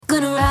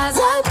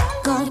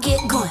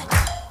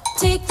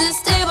Take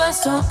this day by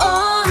storm.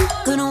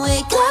 Oh, gonna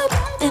wake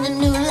up in a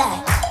new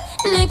light.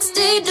 Next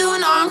day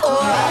doing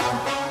encore.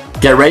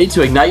 Get ready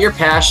to ignite your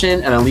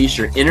passion and unleash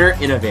your inner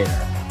innovator.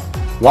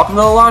 Welcome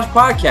to the Launch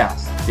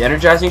Podcast, the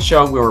energizing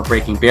show where we're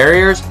breaking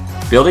barriers,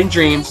 building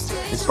dreams,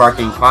 and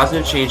sparking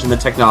positive change in the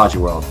technology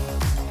world.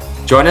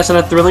 Join us on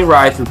a thrilling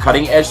ride through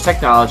cutting-edge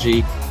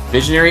technology,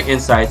 visionary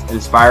insights, and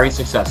inspiring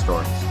success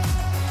stories.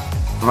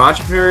 From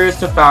entrepreneurs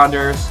to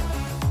founders,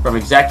 from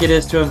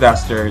executives to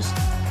investors,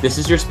 this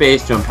is your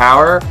space to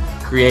empower,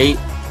 create,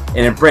 and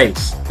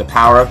embrace the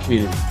power of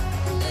community.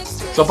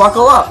 So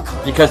buckle up,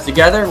 because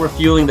together we're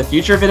fueling the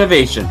future of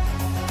innovation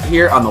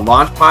here on the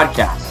Launch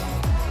Podcast.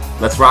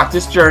 Let's rock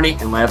this journey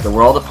and light up the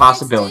world of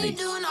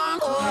possibilities. All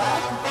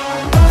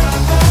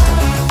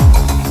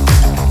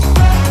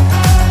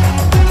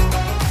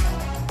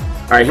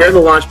right, here on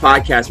the Launch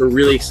Podcast, we're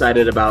really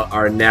excited about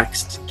our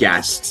next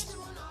guest.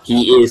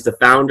 He is the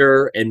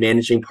founder and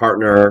managing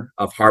partner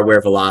of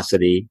Hardware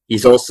Velocity.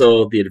 He's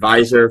also the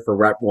advisor for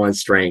Rep One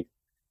Strength.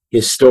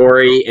 His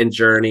story and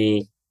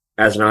journey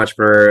as an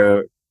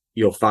entrepreneur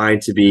you'll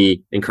find to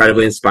be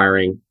incredibly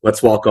inspiring.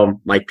 Let's welcome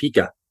Mike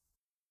Pica.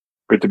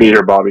 Good to be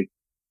here, Bobby.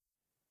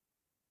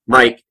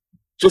 Mike,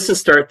 just to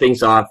start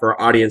things off for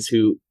our audience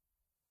who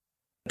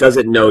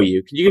doesn't know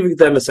you, can you give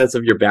them a sense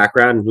of your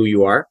background and who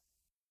you are?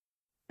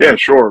 Yeah,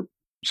 sure.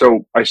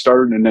 So I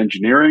started in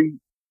engineering,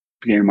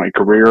 began my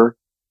career,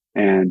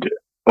 and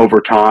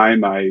over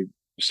time I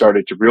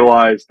started to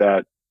realize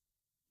that,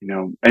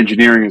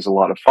 engineering is a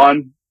lot of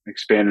fun,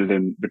 expanded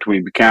in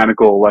between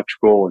mechanical,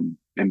 electrical, and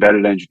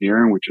embedded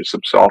engineering, which is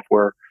some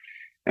software.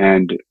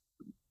 And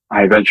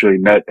I eventually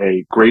met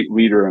a great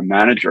leader and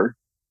manager,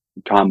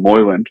 Tom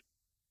Moyland,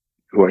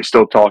 who I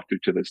still talk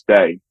to this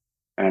day.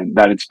 And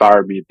that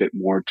inspired me a bit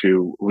more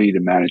to lead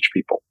and manage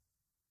people.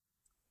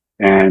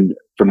 And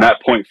from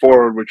that point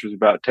forward, which was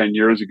about 10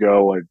 years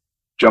ago, I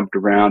jumped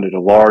around at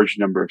a large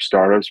number of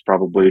startups,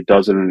 probably a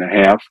dozen and a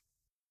half.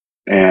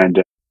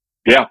 And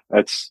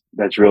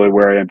that's really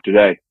where I am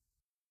today.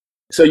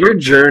 So your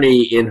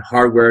journey in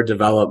hardware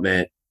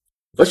development,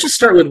 let's just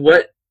start with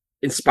what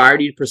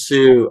inspired you to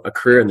pursue a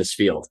career in this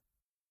field.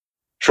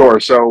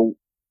 Sure. So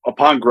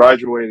upon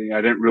graduating,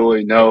 I didn't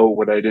really know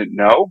what I didn't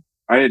know.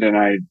 Right. And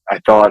I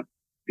thought,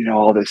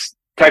 all this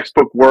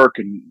textbook work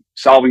and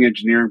solving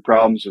engineering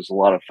problems was a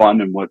lot of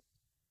fun and what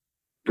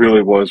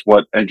really was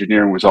what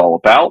engineering was all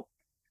about.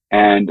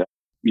 And,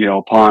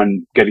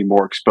 upon getting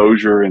more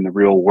exposure in the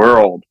real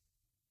world,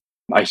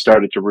 I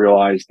started to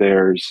realize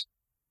there's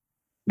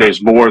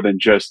more than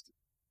just,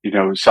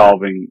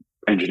 solving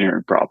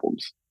engineering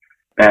problems.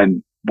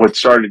 And what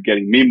started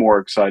getting me more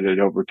excited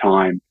over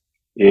time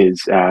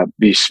is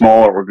these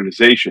smaller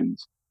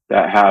organizations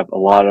that have a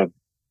lot of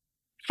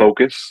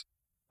focus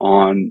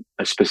on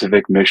a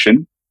specific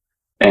mission,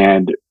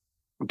 and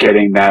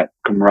getting that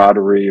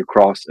camaraderie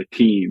across a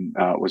team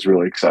was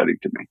really exciting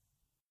to me.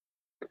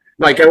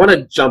 Mike, I want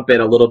to jump in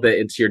a little bit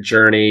into your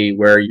journey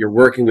where you're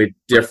working with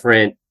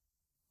different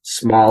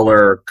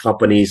smaller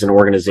companies and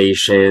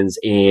organizations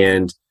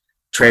and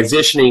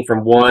transitioning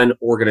from one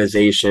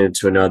organization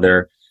to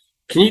another.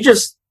 Can you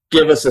just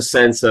give us a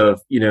sense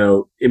of,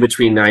 in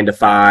between 9 to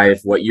 5,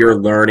 what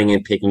you're learning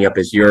and picking up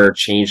as you're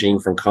changing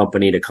from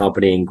company to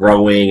company and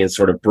growing and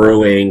sort of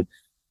brewing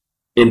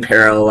in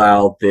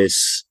parallel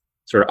this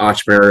sort of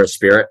entrepreneurial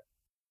spirit?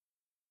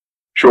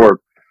 Sure.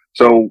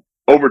 So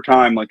over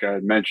time, like I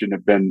had mentioned,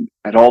 I've been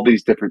at all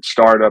these different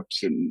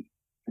startups and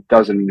a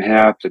dozen and a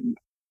half. And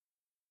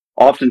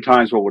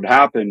oftentimes what would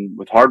happen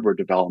with hardware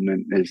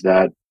development is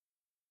that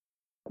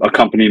a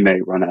company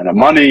may run out of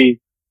money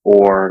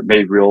or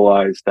may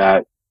realize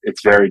that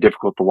it's very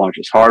difficult to launch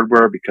this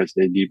hardware because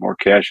they need more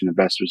cash and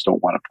investors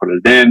don't want to put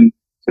it in.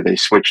 So they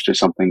switch to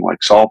something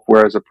like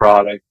software as a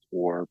product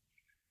or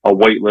a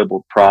white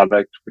labeled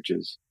product, which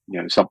is,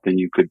 something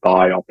you could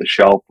buy off the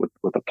shelf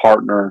with a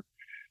partner.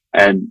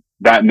 And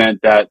that meant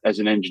that as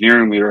an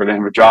engineering leader, I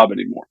didn't have a job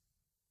anymore.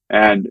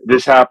 And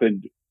this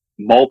happened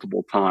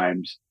multiple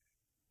times,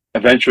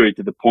 eventually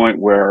to the point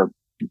where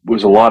it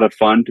was a lot of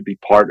fun to be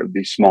part of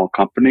these small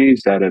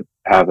companies that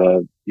have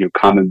a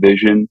common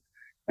vision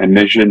and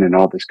mission and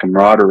all this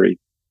camaraderie.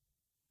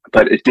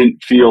 But it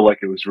didn't feel like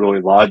it was really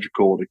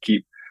logical to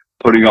keep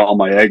putting all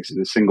my eggs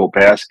in a single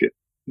basket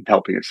and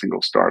helping a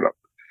single startup.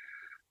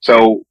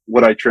 So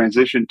what I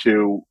transitioned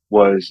to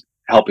was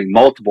helping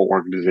multiple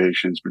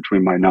organizations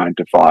between my 9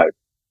 to 5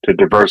 to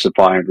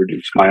diversify and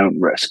reduce my own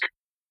risk.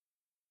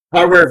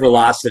 Hardware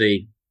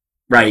Velocity,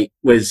 right,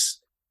 was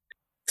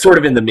sort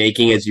of in the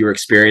making as you were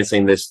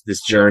experiencing this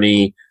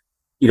journey,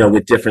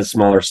 with different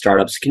smaller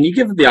startups. Can you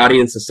give the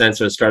audience a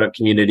sense, of the startup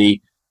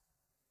community,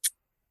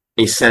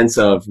 a sense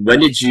of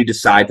when did you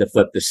decide to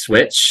flip the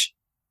switch?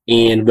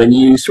 And when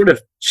you sort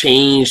of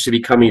changed to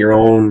becoming your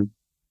own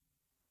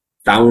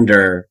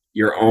founder,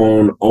 your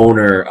own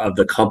owner of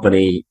the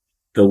company,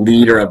 the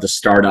leader of the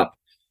startup,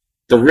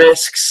 the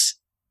risks,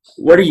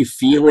 what are you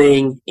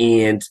feeling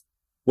and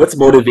what's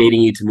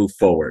motivating you to move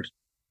forward?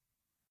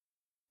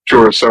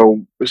 Sure.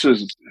 So this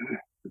is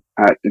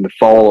in the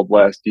fall of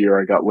last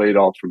year. I got laid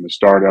off from a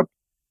startup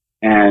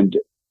And,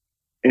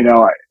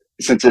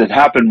 since it had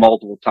happened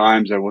multiple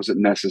times, I wasn't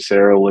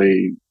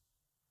necessarily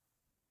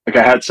like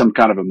I had some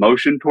kind of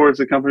emotion towards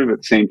the company, but at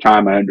the same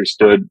time, I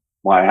understood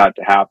why it had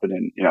to happen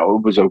and,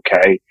 it was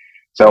okay.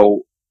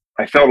 So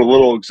I felt a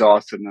little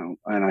exhausted and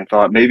I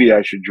thought maybe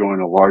I should join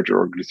a larger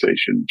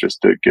organization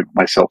just to give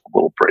myself a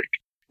little break.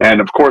 And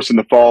of course, in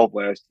the fall of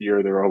last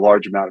year, there were a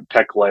large amount of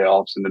tech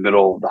layoffs in the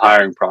middle of the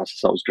hiring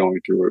process I was going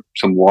through at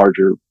some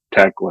larger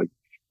tech like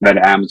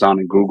Meta, Amazon,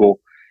 and Google.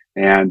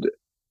 And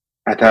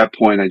at that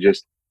point, I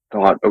just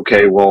thought,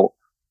 okay, well,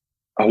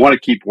 I want to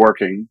keep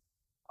working.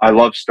 I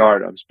love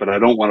startups, but I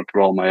don't want to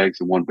put all my eggs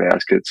in one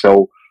basket.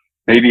 So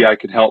maybe I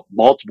could help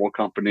multiple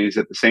companies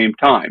at the same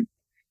time.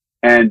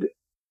 And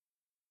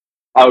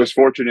I was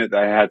fortunate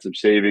that I had some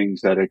savings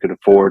that I could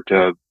afford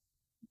to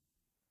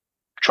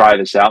try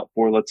this out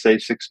for, let's say,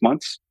 6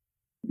 months.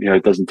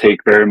 It doesn't take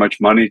very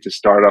much money to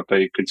start up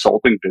a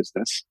consulting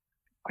business.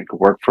 I could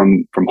work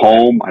from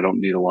home. I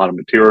don't need a lot of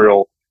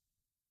material.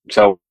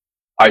 So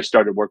I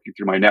started working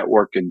through my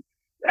network, and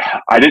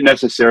I didn't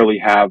necessarily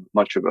have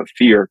much of a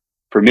fear.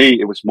 For me,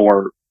 it was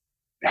more,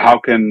 how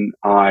can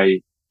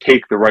I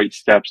take the right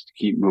steps to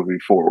keep moving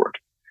forward?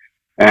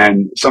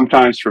 And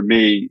sometimes for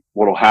me,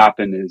 what will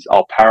happen is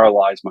I'll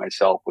paralyze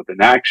myself with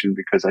inaction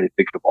because I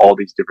think of all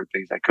these different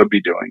things I could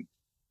be doing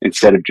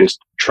instead of just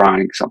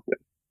trying something.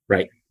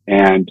 Right.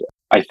 And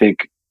I think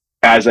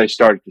as I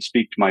started to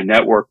speak to my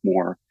network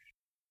more,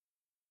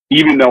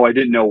 even though I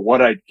didn't know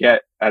what I'd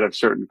get out of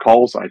certain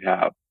calls I'd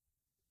have,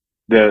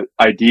 the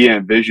idea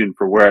and vision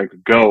for where I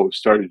could go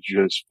started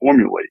to just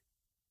formulate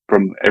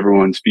from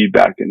everyone's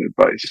feedback and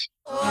advice.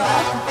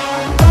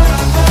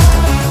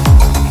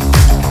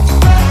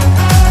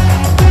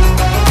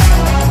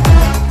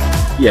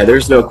 Yeah,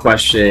 there's no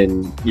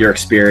question your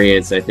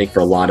experience, I think for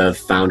a lot of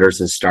founders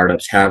and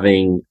startups,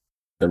 having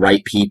the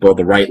right people,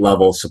 the right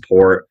level of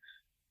support,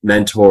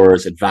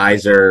 mentors,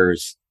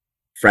 advisors,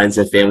 friends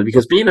and family,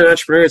 because being an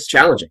entrepreneur is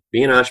challenging.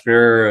 Being an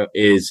entrepreneur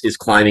is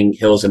climbing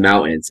hills and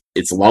mountains.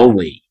 It's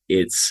lonely.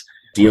 It's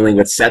dealing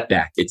with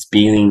setbacks. It's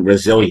being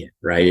resilient,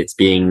 right? It's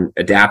being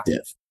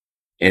adaptive.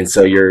 And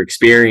so your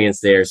experience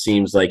there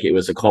seems like it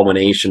was a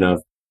culmination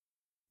of,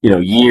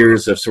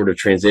 years of sort of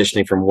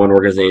transitioning from one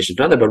organization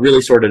to another, but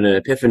really sort of an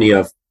epiphany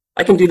of,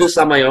 I can do this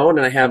on my own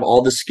and I have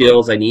all the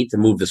skills I need to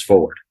move this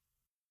forward.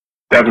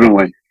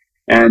 Definitely.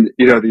 And,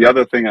 the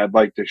other thing I'd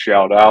like to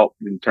shout out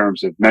in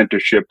terms of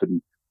mentorship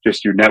and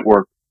just your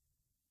network,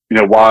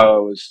 while I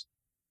was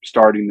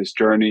starting this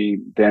journey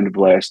at the end of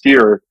last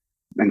year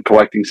and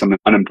collecting some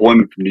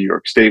unemployment from New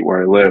York State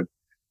where I live,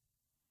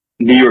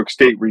 New York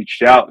State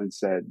reached out and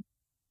said,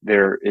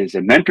 there is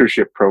a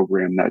mentorship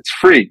program that's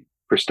free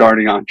for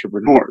starting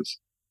entrepreneurs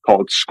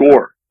called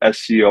SCORE,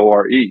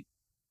 SCORE.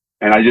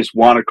 And I just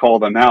want to call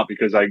them out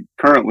because I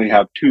currently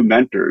have two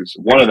mentors.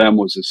 One of them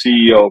was the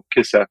CEO of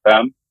KISS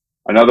FM.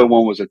 Another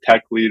one was a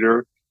tech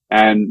leader.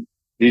 And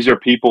these are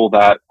people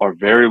that are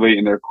very late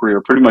in their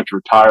career, pretty much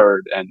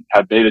retired and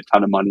have made a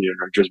ton of money and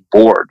are just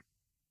bored.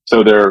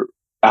 So they're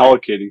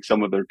allocating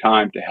some of their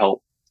time to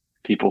help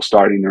people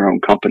starting their own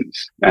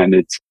companies. And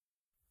it's,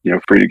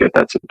 free to get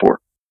that support.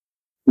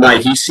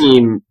 Mike, you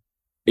seem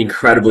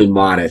incredibly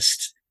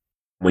modest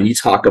when you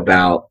talk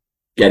about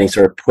getting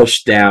sort of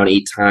pushed down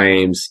 8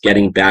 times,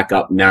 getting back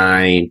up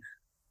 9,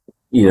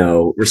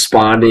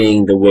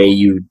 responding the way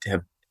you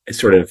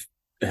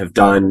have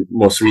done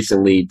most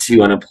recently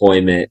to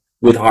unemployment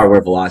with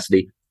hardware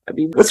velocity. I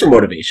mean, what's your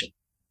motivation?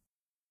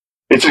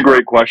 It's a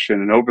great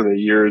question. And over the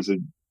years,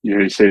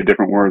 you say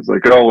different words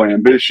like, oh,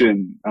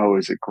 ambition. Oh,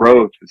 is it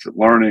growth? Is it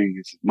learning?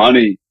 Is it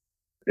money?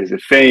 Is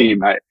it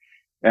fame?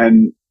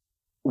 And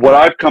what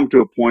I've come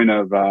to a point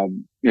of,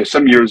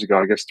 some years ago,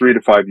 I guess 3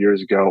 to 5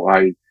 years ago,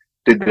 I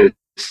did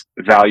this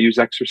values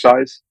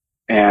exercise.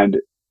 And,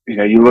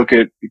 you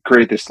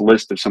create this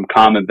list of some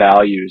common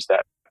values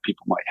that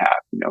people might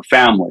have,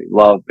 family,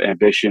 love,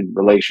 ambition,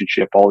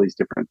 relationship, all these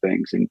different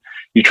things. And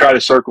you try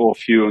to circle a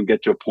few and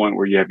get to a point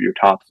where you have your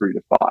top 3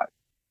 to 5.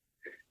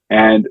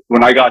 And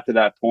when I got to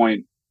that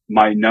point,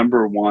 my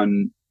number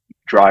one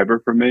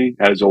driver for me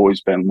has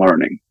always been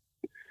learning.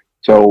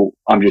 So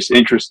I'm just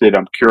interested.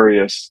 I'm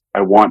curious.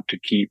 I want to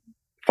keep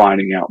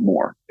finding out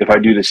more. If I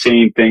do the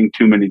same thing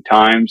too many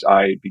times,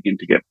 I begin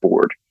to get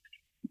bored.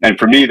 And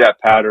for me, that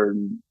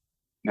pattern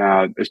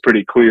is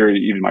pretty clear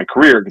even in my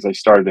career because I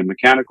started in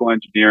mechanical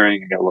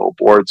engineering. I got a little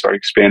bored, so I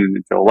expanded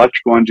into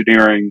electrical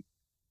engineering.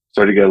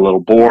 Started to get a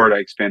little bored. I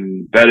expanded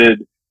into embedded.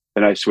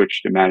 Then I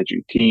switched to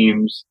managing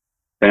teams.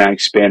 Then I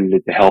expanded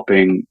it to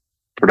helping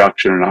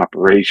production and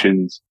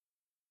operations.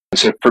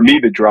 So for me,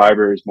 the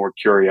driver is more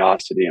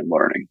curiosity and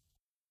learning.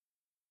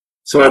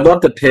 So I'd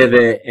love to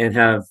pivot and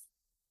have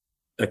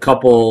a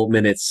couple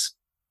minutes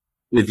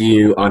with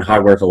you on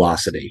hardware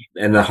velocity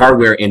and the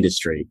hardware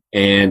industry.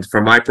 And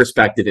from my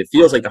perspective, it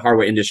feels like the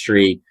hardware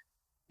industry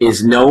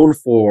is known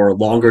for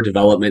longer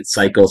development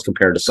cycles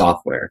compared to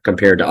software,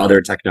 compared to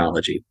other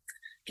technology.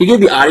 Can you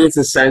give the audience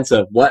a sense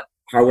of what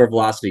hardware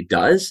velocity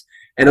does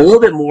and a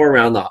little bit more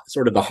around the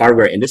sort of the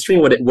hardware industry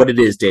and what it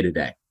is day to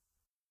day?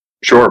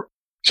 Sure.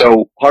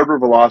 So hardware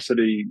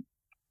velocity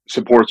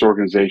supports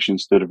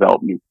organizations to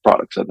develop new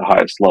products at the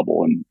highest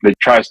level, and it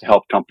tries to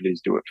help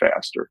companies do it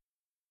faster.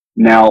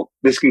 Now,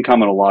 this can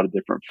come in a lot of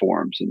different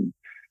forms, and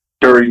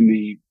during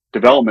the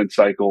development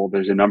cycle,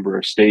 there's a number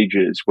of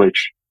stages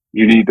which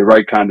you need the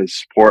right kind of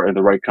support and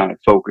the right kind of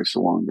focus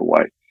along the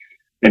way.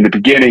 In the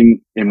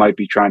beginning, it might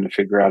be trying to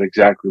figure out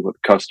exactly what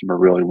the customer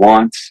really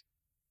wants.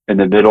 In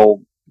the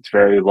middle, it's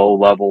very low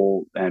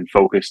level and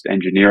focused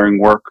engineering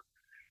work.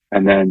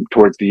 And then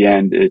towards the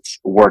end, it's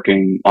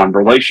working on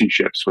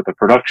relationships with a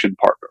production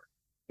partner.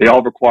 They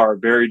all require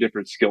very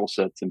different skill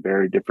sets and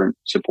very different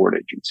support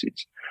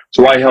agencies.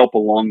 So I help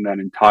along that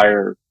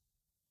entire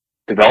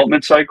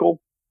development cycle.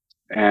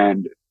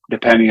 And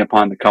depending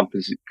upon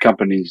the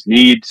company's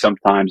need,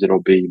 sometimes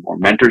it'll be more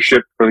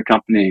mentorship for the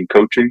company and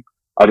coaching.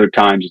 Other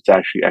times it's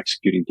actually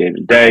executing day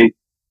to day.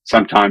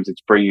 Sometimes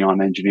it's bringing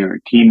on engineering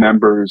team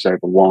members. I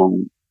have a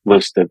long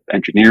list of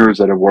engineers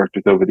that I've worked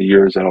with over the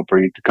years that I'll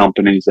bring to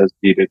companies as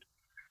needed.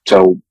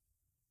 So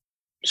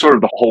sort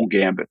of the whole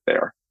gambit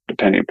there,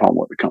 depending upon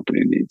what the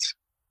company needs.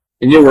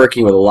 And you're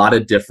working with a lot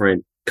of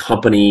different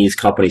companies,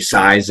 company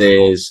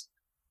sizes,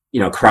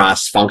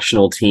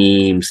 cross-functional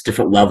teams,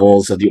 different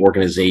levels of the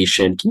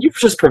organization. Can you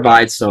just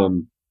provide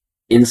some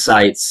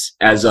insights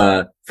as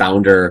a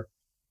founder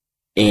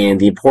and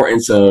the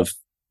importance of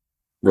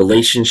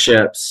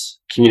relationships,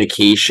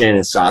 communication,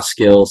 and soft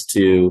skills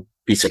to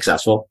be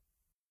successful?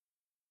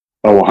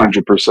 Oh,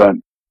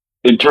 100%.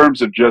 In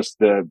terms of just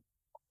the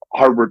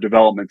hardware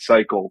development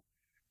cycle,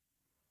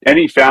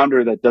 any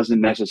founder that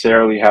doesn't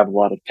necessarily have a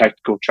lot of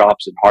technical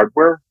chops in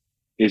hardware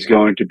is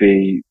going to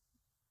be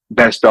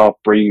best off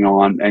bringing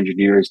on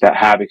engineers that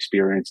have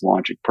experience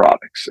launching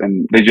products,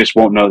 and they just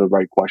won't know the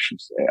right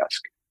questions to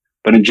ask.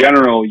 But in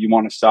general, you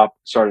want to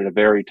start at a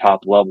very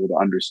top level to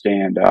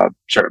understand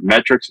certain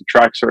metrics and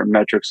track certain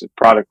metrics of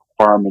product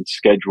requirements,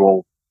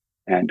 schedule,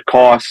 and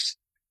costs.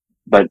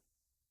 But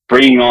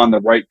bringing on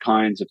the right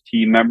kinds of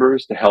team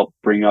members to help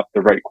bring up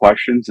the right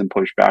questions and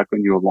push back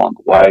on you along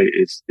the way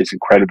is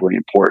incredibly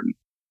important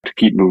to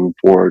keep moving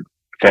forward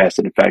fast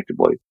and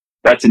effectively.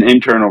 That's an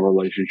internal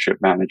relationship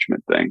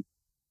management thing.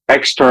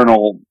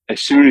 External,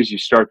 as soon as you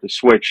start to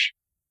switch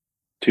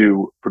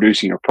to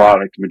producing a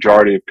product, the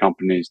majority of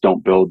companies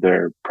don't build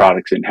their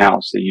products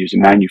in-house. They use a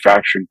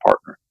manufacturing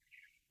partner.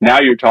 Now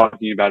you're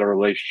talking about a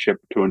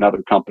relationship to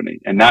another company,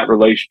 and that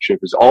relationship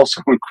is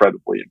also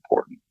incredibly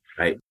important,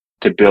 right,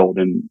 to build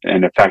and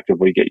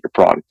effectively get your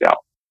product out.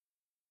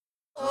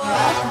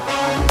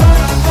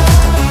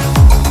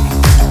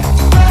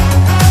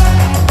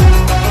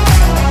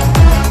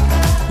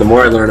 The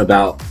more I learn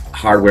about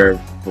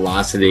hardware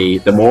velocity,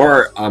 the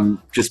more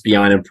I'm just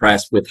beyond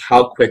impressed with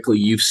how quickly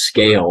you've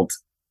scaled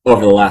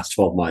over the last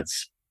 12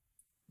 months.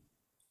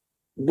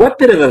 What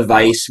bit of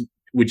advice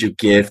would you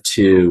give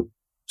to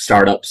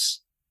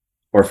startups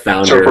or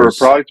founders So for a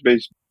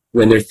product-based,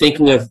 when they're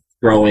thinking of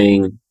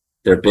growing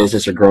their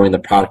business or growing the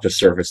product or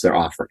service they're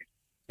offering?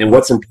 And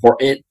what's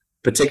important,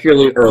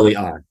 particularly early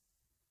on?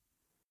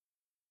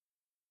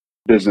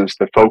 business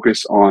to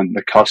focus on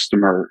the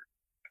customer,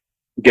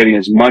 getting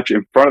as much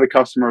in front of the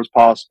customer as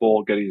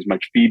possible, getting as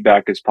much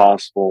feedback as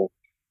possible,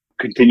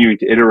 continuing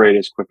to iterate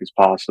as quick as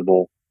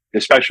possible,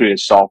 especially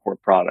as software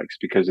products,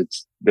 because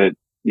it's the,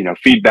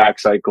 feedback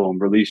cycle and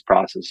release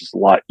process is a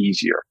lot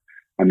easier.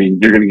 I mean,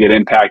 you're going to get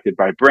impacted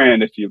by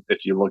brand if you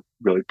look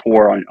really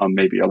poor on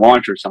maybe a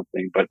launch or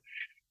something, but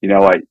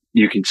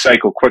you can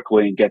cycle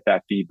quickly and get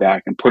that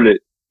feedback and put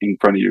it in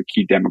front of your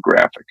key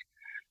demographic.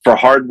 For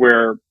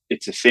hardware,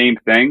 it's the same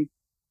thing,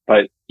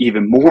 but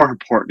even more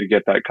important to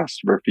get that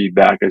customer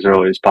feedback as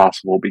early as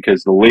possible,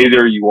 because the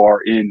later you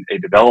are in a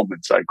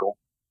development cycle,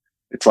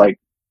 it's like,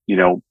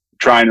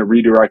 trying to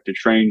redirect a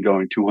train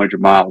going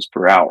 200 miles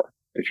per hour.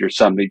 If you're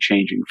suddenly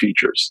changing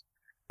features,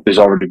 there's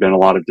already been a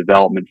lot of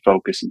development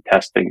focus and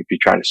testing. If you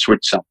try to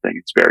switch something,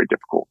 it's very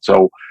difficult.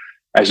 So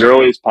as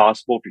early as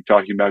possible, if you're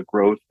talking about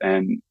growth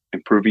and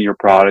improving your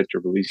product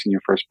or releasing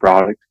your first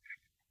product,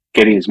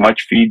 getting as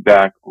much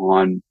feedback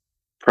on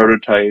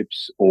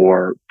prototypes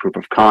or proof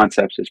of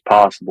concepts as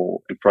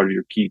possible in front of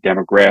your key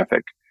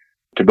demographic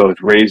to both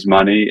raise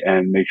money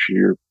and make sure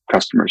your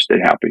customers stay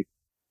happy.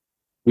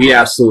 We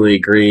absolutely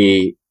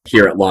agree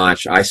here at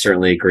Launch. I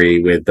certainly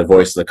agree with the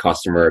voice of the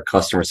customer,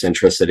 customer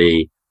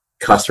centricity,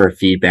 customer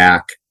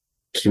feedback,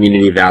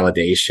 community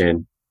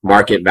validation,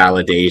 market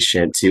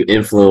validation to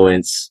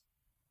influence,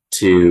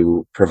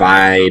 to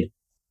provide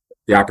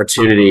the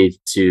opportunity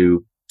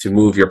to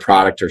move your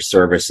product or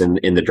service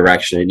in the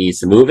direction it needs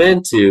to move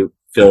in to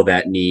fill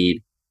that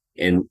need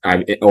and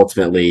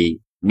ultimately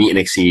meet and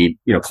exceed,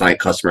 client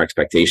customer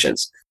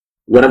expectations.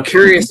 What I'm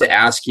curious to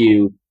ask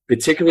you,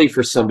 particularly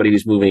for somebody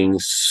who's moving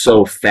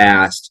so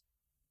fast,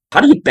 how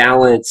do you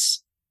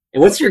balance,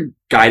 and what's your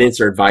guidance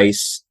or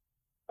advice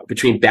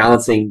between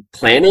balancing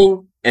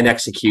planning and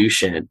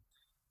execution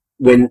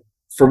when,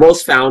 for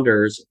most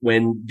founders,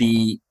 when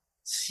the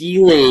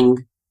ceiling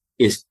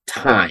is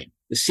time,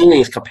 the ceiling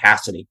is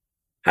capacity?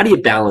 How do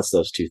you balance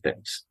those two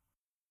things?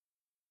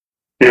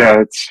 Yeah,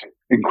 it's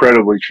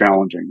incredibly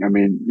challenging. I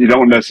mean, you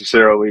don't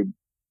necessarily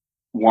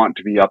want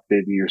to be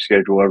updating your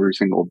schedule every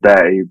single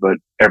day, but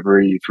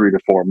every 3 to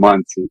 4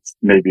 months, it's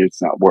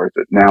not worth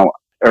it now,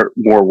 or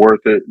more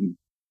worth it. And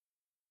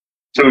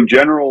so in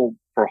general,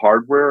 for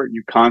hardware,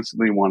 you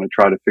constantly want to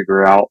try to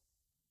figure out,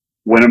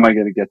 when am I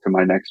going to get to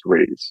my next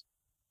raise?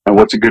 And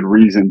what's a good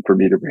reason for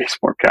me to raise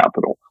more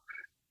capital?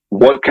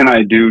 What can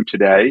I do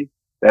today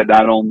that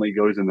not only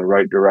goes in the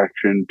right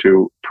direction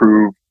to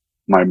prove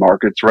my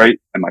market's right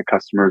and my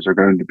customers are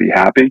going to be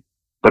happy,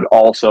 but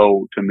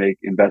also to make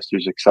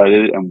investors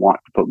excited and want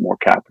to put more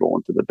capital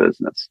into the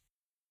business?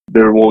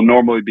 There will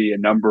normally be a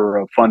number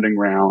of funding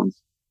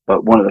rounds,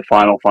 but one of the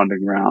final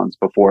funding rounds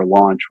before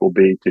launch will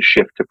be to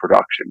shift to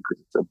production,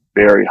 because it's a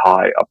very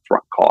high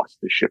upfront cost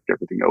to shift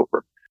everything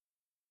over.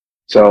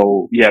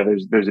 So yeah,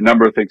 there's a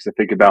number of things to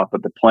think about,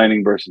 but the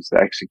planning versus the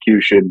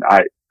execution,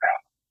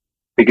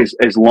 because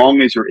as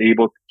long as you're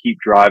able to keep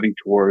driving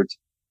towards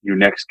your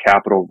next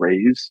capital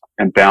raise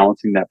and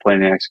balancing that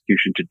planning and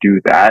execution to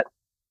do that,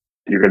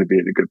 you're going to be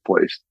in a good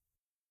place.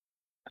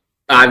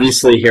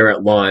 Obviously, here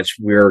at launch,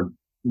 we're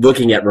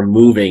looking at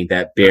removing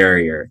that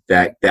barrier,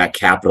 that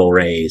capital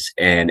raise,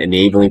 and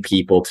enabling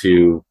people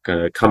to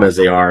kind of come as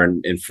they are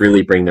and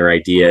freely bring their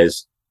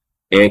ideas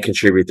and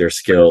contribute their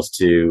skills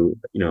to,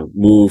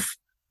 move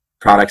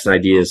products and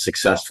ideas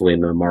successfully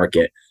in the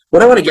market.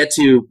 What I want to get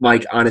to,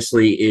 Mike,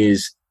 honestly,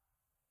 is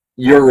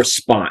your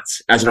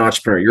response as an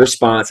entrepreneur, your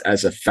response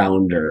as a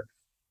founder.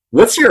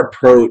 What's your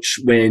approach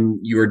when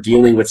you're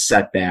dealing with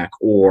setback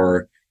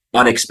or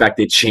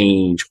unexpected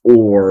change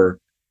or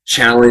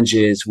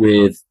challenges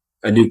with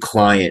a new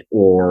client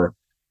or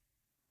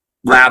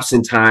lapse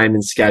in time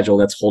and schedule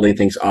that's holding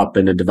things up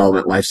in a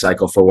development life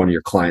cycle for one of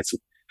your clients?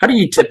 How do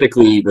you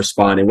typically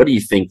respond, and what do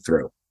you think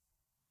through?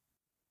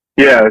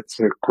 Yeah, it's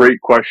a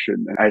great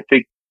question. And I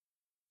think,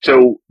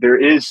 so there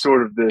is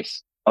sort of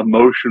this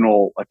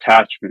emotional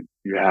attachment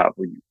you have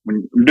when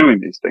you're doing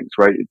these things,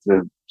 right? It's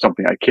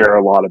something I care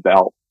a lot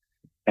about.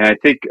 And I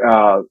think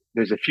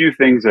there's a few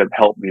things that have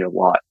helped me a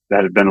lot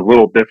that have been a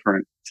little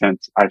different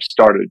since I've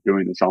started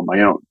doing this on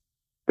my own.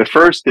 The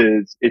first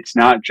is, it's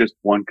not just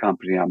one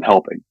company I'm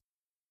helping.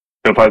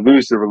 So if I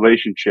lose the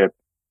relationship,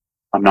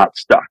 I'm not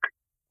stuck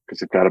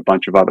because I've got a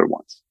bunch of other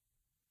ones.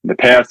 In the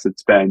past,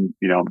 it's been,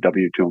 I'm a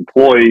W-2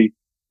 employee.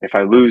 If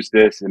I lose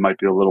this, it might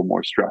be a little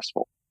more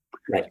stressful.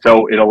 Right.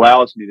 So it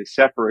allows me to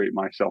separate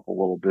myself a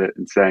little bit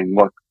and saying,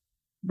 look,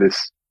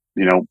 this,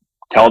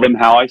 tell them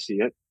how I see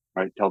it,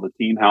 right? Tell the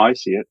team how I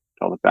see it.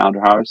 Tell the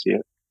founder how I see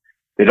it.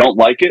 They don't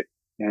like it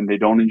and they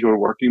don't enjoy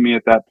working with me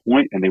at that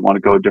point and they want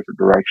to go a different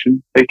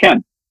direction. They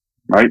can,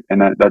 right?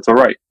 And that's all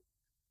right.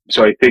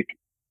 So I think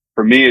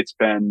for me, it's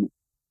been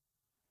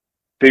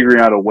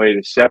figuring out a way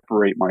to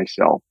separate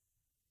myself,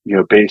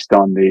 based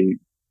on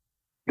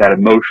that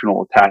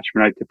emotional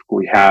attachment I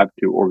typically have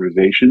to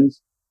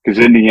organizations. Because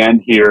in the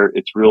end here,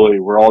 it's really,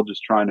 we're all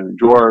just trying to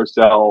enjoy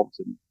ourselves.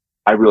 And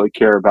I really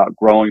care about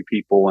growing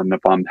people. And if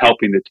I'm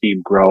helping the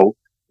team grow,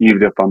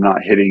 even if I'm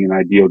not hitting an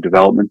ideal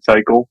development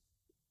cycle,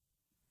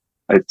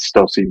 it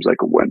still seems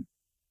like a win.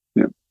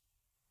 Yeah.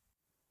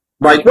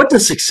 Mike, what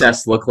does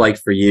success look like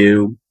for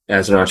you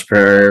as an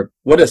entrepreneur?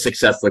 What does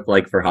success look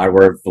like for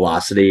Hardware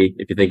Velocity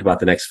if you think about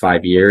the next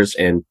 5 years?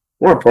 And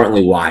more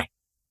importantly, why?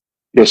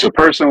 Yeah, so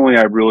personally,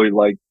 I really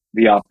like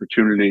the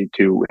opportunity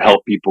to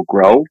help people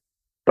grow.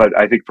 But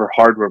I think for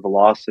Hardware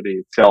Velocity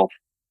itself,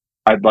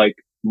 I'd like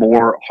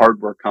more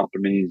hardware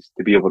companies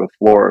to be able to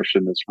flourish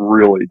in this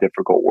really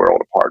difficult world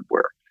of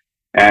hardware.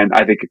 And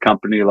I think a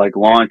company like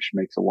Launch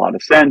makes a lot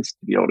of sense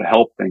to be able to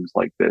help things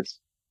like this.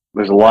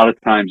 There's a lot of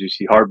times you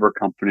see hardware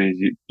companies,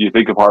 you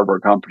think of hardware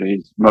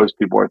companies, most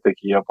people are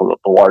thinking of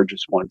the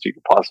largest ones you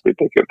could possibly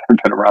think of that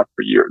have been around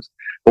for years.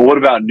 But what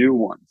about new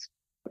ones?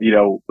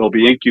 There'll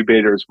be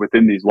incubators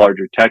within these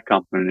larger tech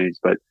companies,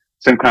 but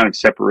some kind of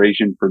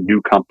separation for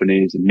new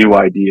companies and new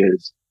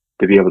ideas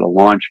to be able to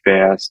launch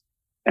fast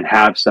and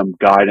have some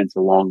guidance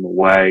along the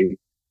way.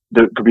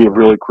 There could be a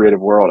really creative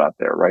world out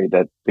there, right?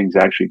 That things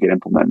actually get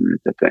implemented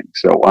into things.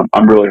 So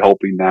I'm really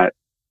hoping that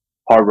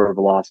Hardware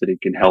Velocity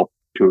can help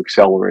to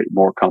accelerate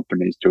more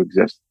companies to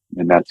exist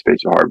in that space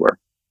of hardware.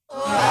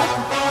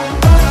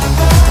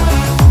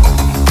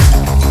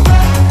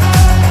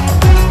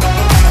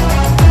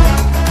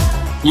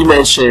 You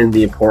mentioned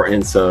the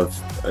importance of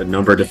a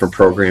number of different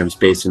programs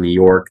based in New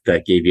York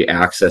that gave you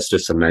access to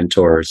some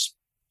mentors.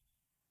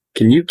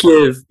 Can you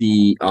give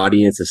the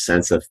audience a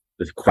sense of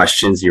the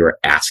questions you were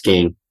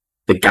asking,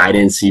 the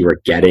guidance you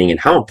were getting, and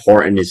how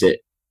important is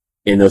it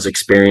in those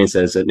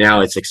experiences that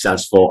now a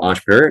successful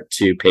entrepreneur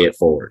to pay it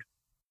forward?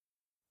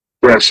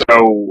 Yeah,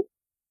 so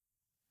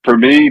for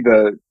me,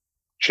 the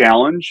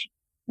challenge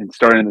in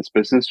starting this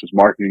business was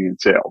marketing and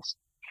sales,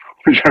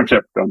 which I've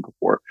never done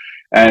before.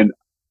 And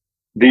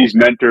these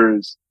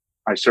mentors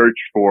I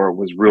searched for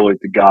was really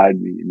to guide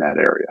me in that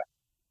area.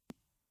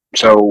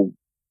 So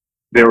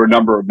there were a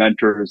number of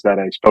mentors that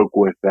I spoke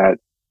with that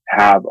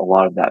have a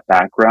lot of that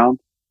background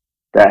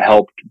that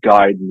helped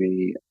guide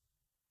me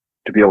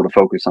to be able to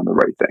focus on the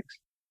right things.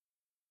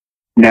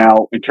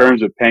 Now, in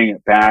terms of paying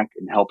it back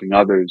and helping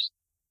others,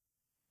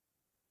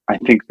 I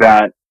think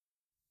that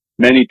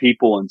many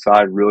people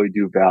inside really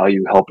do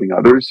value helping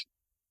others.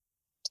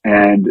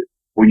 And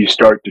when you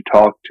start to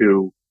talk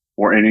to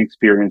more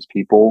inexperienced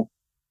people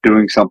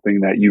doing something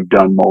that you've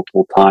done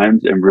multiple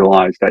times and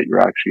realize that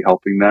you're actually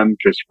helping them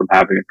just from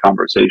having a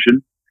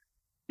conversation,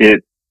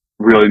 it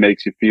really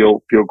makes you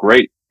feel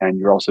great. And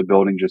you're also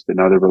building just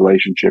another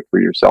relationship for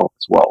yourself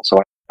as well. So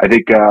I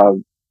think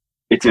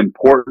it's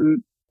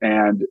important.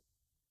 And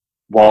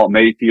while it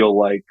may feel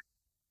like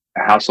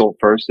a hassle at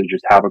first to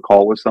just have a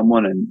call with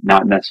someone and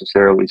not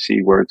necessarily see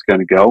where it's going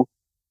to go,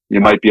 you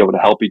might be able to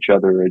help each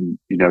other, and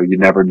you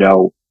never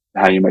know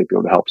how you might be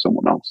able to help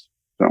someone else.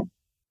 So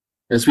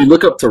as we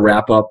look up to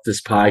wrap up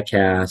this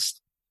podcast,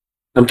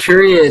 I'm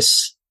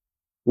curious,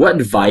 what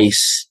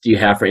advice do you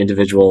have for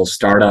individuals,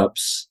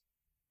 startups,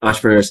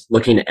 entrepreneurs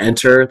looking to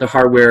enter the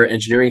hardware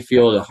engineering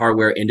field, the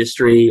hardware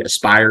industry,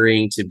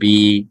 aspiring to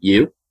be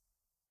you?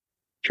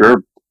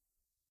 Sure.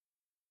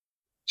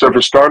 So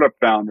for startup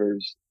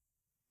founders,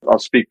 I'll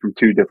speak from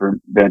two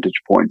different vantage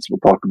points. We'll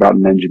talk about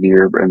an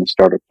engineer and a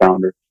startup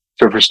founder.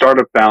 So for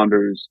startup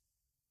founders,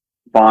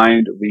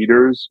 find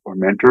leaders or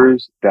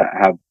mentors that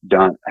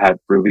have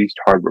released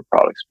hardware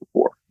products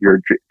before. Your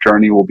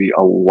journey will be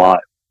a lot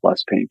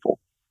less painful.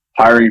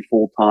 Hiring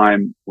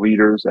full-time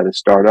leaders at a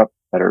startup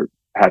that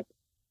have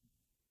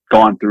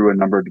gone through a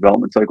number of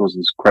development cycles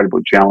is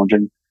incredibly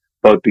challenging,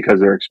 both because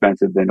they're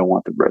expensive, they don't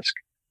want the risk.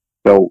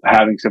 So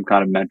having some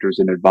kind of mentors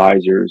and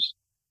advisors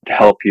to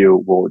help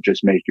you will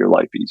just make your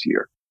life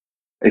easier.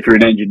 If you're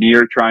an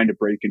engineer trying to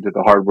break into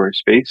the hardware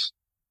space,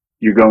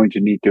 you're going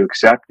to need to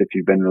accept, if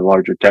you've been in a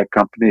larger tech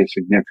company, a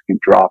significant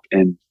drop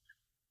in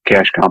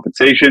cash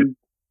compensation,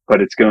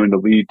 but it's going to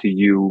lead to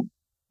you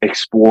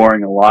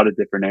exploring a lot of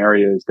different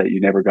areas that you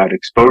never got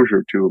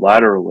exposure to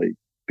laterally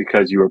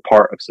because you were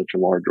part of such a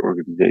large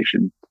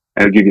organization.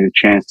 And it'll give you the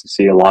chance to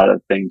see a lot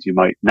of things you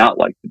might not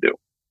like to do,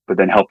 but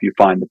then help you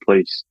find the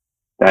place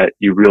that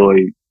you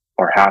really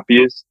are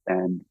happiest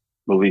and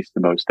release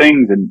the most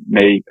things, and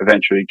may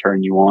eventually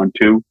turn you on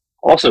to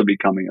also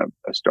becoming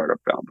a startup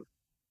founder.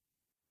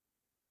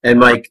 And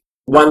Mike,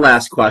 one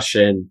last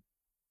question,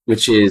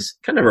 which is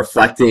kind of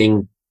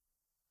reflecting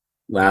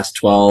last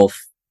 12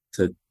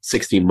 to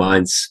 60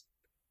 months,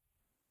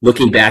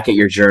 looking back at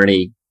your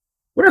journey,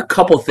 what are a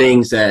couple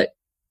things that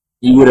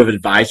you would have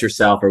advised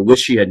yourself or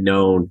wish you had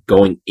known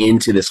going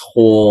into this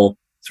whole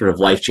sort of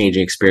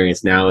life-changing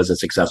experience now as a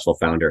successful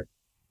founder?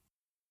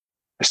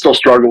 I still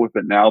struggle with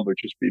it now, but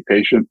just be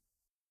patient.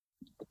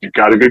 You've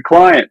got a good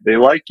client. They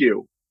like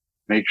you.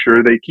 Make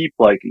sure they keep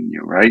liking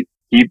you, right?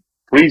 Keep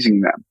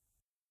pleasing them.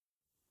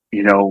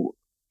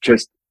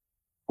 Just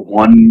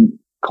one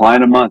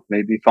client a month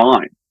may be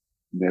fine.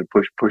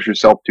 Push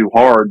yourself too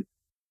hard.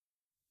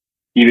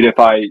 Even if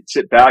I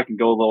sit back and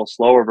go a little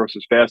slower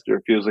versus faster,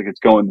 it feels like it's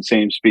going the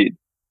same speed.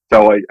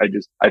 So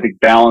I think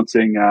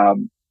balancing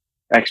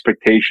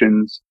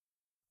expectations,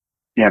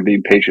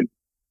 being patient.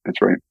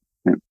 That's right.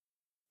 Yeah.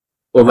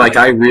 Well, Mike,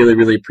 I really,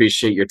 really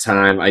appreciate your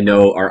time. I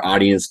know our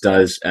audience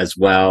does as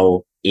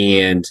well.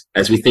 And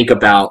as we think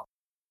about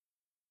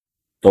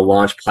the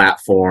launch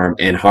platform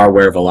and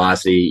hardware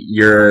velocity,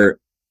 you're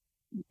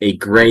a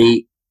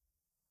great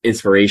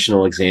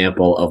inspirational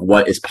example of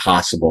what is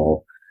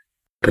possible,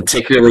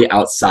 particularly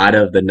outside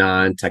of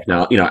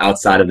the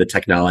outside of the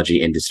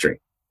technology industry.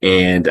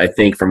 And I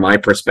think from my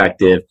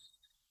perspective,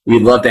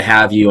 we'd love to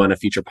have you on a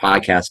future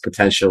podcast,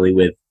 potentially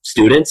with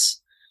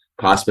students,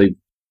 possibly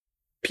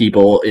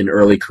people in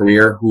early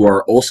career who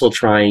are also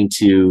trying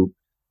to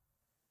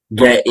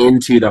get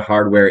into the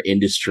hardware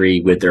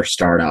industry with their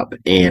startup.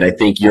 And I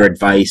think your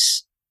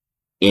advice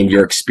and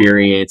your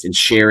experience and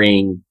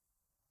sharing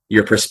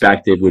your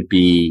perspective would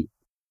be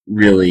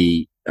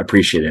really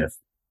appreciative.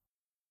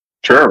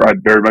 Sure.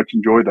 I'd very much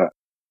enjoy that.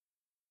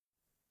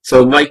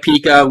 So Mike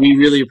Pica, we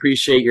really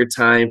appreciate your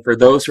time. For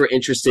those who are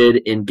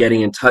interested in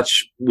getting in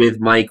touch with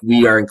Mike,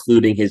 we are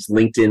including his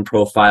LinkedIn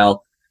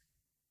profile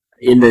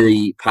in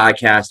the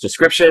podcast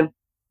description.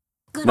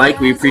 Mike,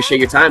 we appreciate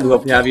your time. We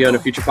hope to have you on a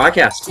future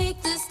podcast.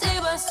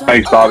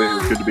 Thanks, Bobby. It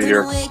was good to be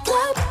here.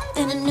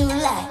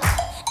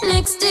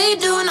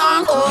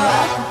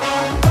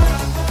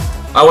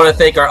 I want to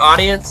thank our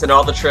audience and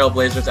all the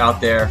trailblazers out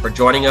there for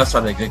joining us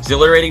on an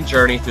exhilarating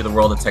journey through the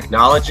world of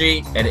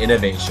technology and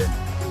innovation.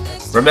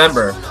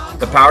 Remember,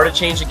 the power to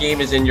change the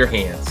game is in your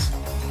hands.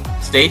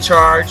 Stay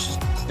charged,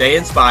 stay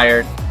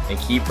inspired, and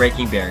keep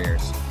breaking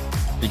barriers.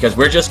 Because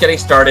we're just getting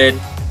started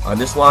on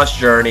this launch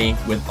journey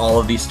with all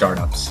of these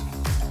startups.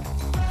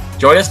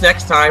 Join us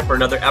next time for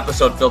another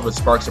episode filled with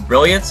sparks of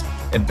brilliance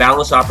and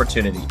boundless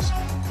opportunities.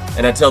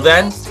 And until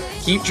then,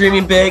 keep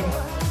dreaming big,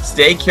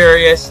 stay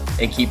curious,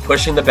 and keep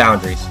pushing the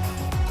boundaries.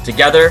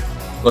 Together,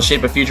 we'll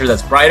shape a future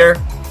that's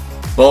brighter,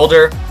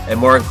 bolder, and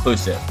more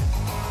inclusive.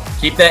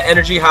 Keep that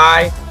energy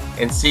high,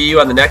 and see you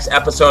on the next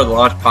episode of the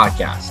Launch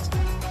Podcast.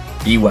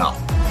 Be well.